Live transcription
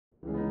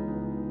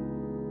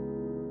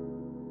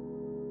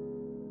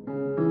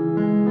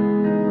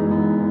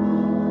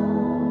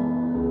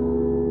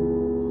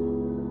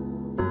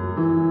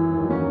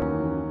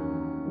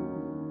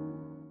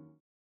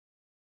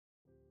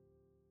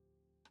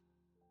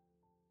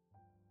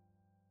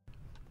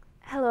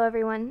Hello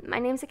everyone, my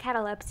name's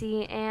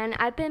Catalepsy and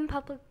I've been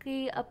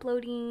publicly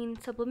uploading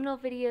subliminal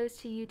videos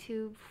to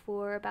YouTube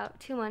for about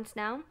 2 months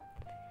now.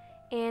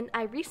 And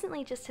I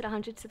recently just hit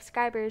 100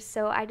 subscribers,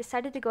 so I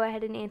decided to go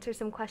ahead and answer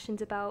some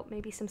questions about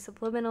maybe some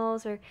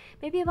subliminals or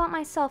maybe about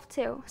myself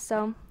too.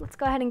 So let's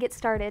go ahead and get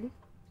started.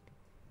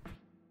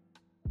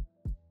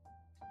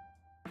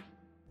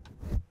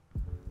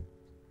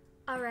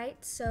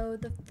 Alright, so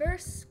the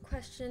first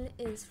question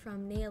is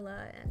from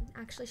Nayla, and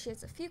actually she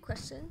has a few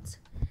questions.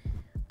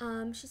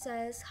 She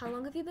says, how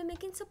long have you been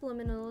making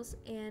subliminals,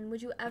 and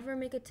would you ever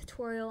make a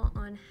tutorial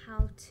on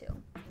how to?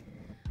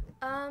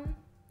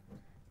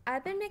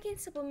 I've been making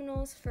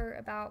subliminals for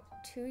about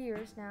 2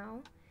 years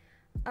now.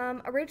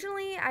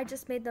 Originally, I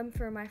just made them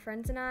for my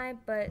friends and I,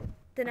 but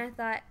then I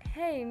thought,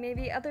 hey,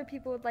 maybe other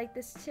people would like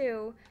this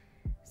too.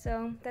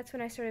 So that's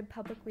when I started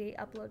publicly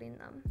uploading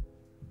them.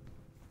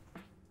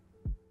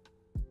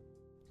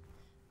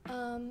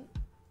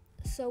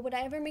 So would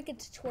I ever make a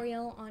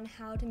tutorial on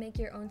how to make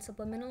your own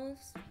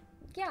subliminals?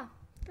 Yeah,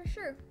 for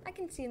sure. I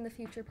can see in the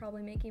future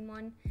probably making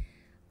one.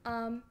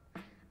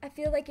 I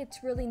feel like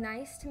it's really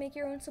nice to make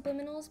your own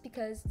subliminals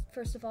because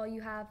first of all,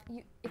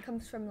 it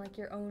comes from like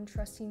your own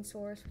trusting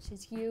source, which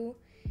is you.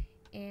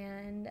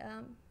 And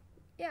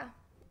yeah,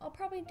 I'll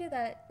probably do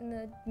that in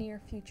the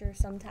near future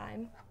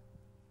sometime.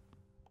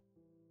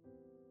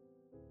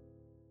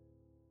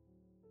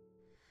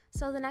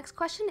 So the next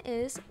question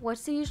is,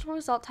 what's the usual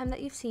result time that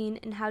you've seen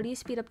and how do you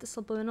speed up the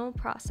subliminal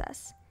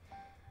process?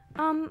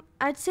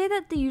 I'd say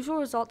that the usual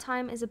result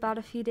time is about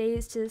a few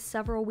days to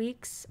several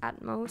weeks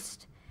at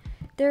most.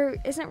 There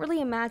isn't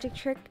really a magic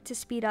trick to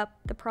speed up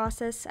the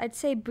process. I'd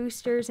say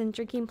boosters and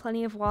drinking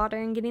plenty of water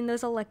and getting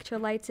those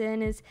electrolytes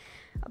in is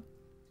a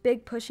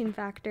big pushing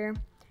factor.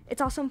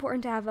 It's also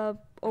important to have an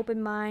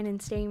open mind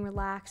and staying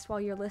relaxed while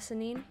you're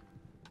listening.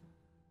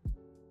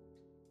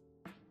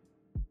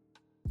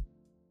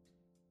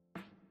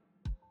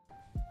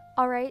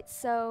 Alright,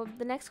 so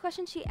the next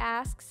question she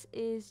asks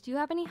is, do you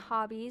have any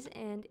hobbies,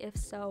 and if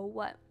so,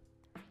 what?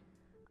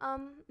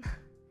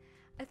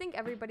 I think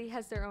everybody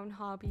has their own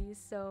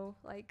hobbies, so,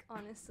 like,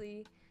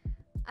 honestly,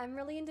 I'm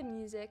really into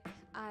music.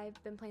 I've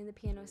been playing the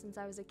piano since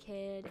I was a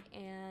kid,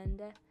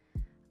 and,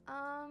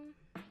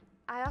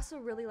 I also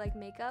really like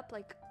makeup.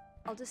 Like,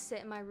 I'll just sit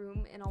in my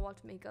room and I'll watch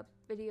makeup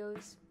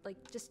videos,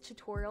 like, just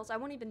tutorials. I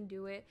won't even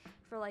do it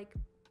for, like,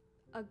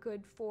 a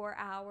good 4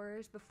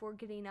 hours before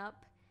getting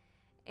up.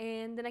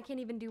 And then I can't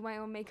even do my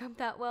own makeup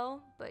that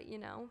well, but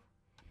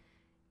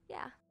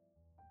yeah.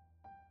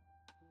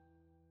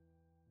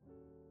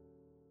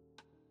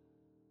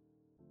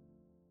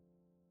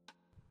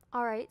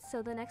 Alright,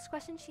 so the next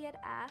question she had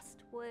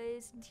asked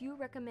was, do you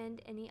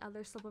recommend any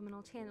other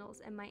subliminal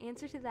channels? And my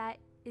answer to that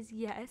is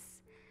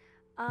yes.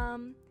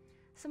 Some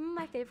of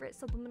my favorite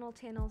subliminal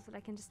channels that I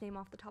can just name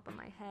off the top of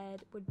my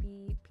head would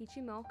be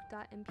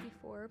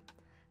peachymilk.mp4,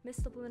 Miss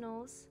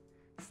Subliminals,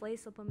 Slay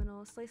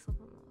Subliminals. Slay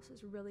Subliminals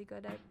is really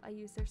good. I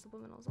use their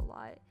subliminals a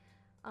lot.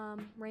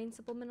 Rain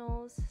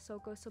Subliminals,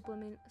 Soko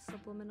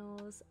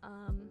Subliminals,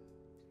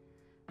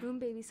 Moon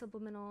Baby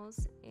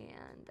Subliminals,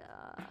 and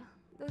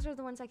those are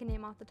the ones I can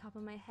name off the top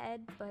of my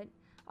head, but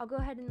I'll go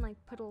ahead and like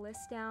put a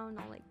list down.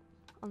 I'll like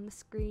on the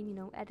screen,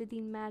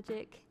 editing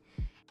magic.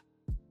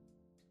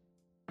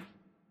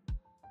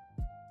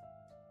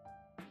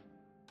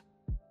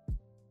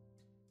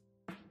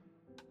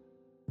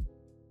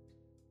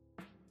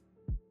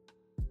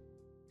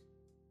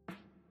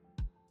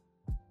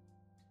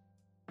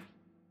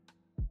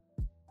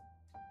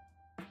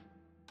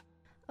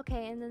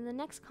 Okay, and then the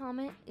next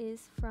comment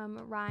is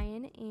from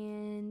Ryan,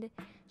 and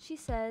she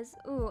says,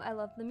 ooh, I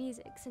love the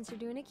music. Since you're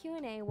doing a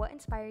Q&A, what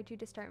inspired you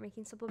to start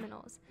making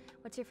subliminals?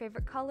 What's your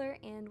favorite color,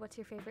 and what's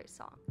your favorite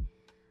song?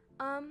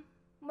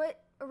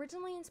 What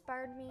originally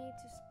inspired me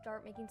to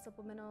start making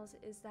subliminals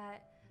is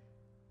that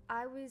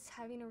I was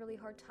having a really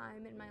hard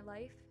time in my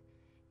life,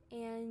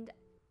 and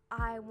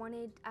I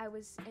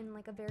was in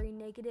like a very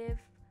negative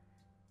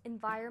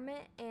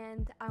environment,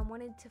 and I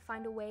wanted to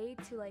find a way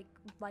to like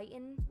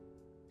lighten,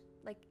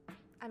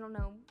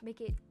 make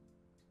it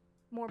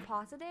more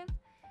positive.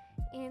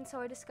 And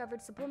so I discovered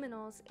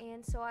subliminals,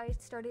 and so I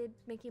started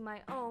making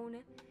my own,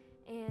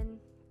 and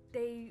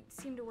they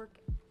seemed to work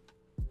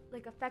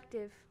like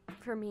effective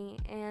for me.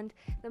 And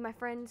then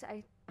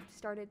I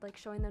started like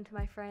showing them to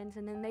my friends,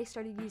 and then they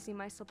started using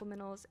my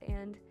subliminals,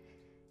 and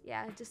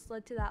yeah, it just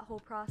led to that whole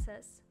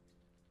process.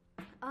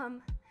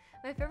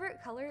 My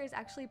favorite color is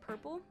actually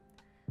purple.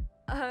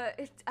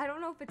 I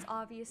don't know if it's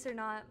obvious or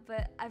not,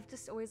 but I've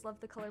just always loved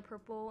the color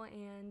purple,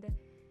 and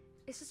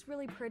it's just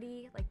really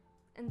pretty, like,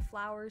 and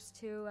flowers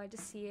too. I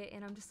just see it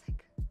and I'm just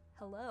like,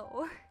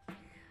 hello.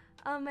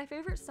 My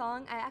favorite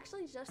song, I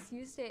actually just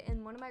used it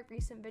in one of my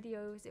recent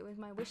videos. It was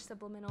my Wish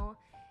subliminal.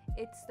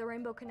 It's The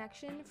Rainbow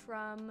Connection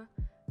from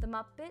the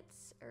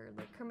Muppets, or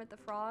like Kermit the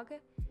Frog,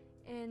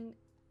 and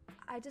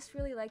I just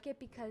really like it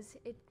because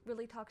it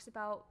really talks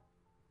about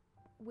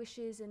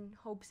wishes and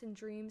hopes and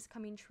dreams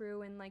coming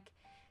true, and like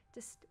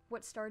just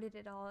what started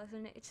it all,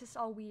 and it's just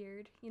all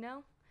weird,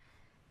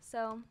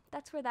 So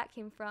that's where that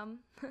came from.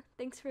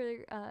 Thanks for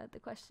the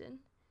question.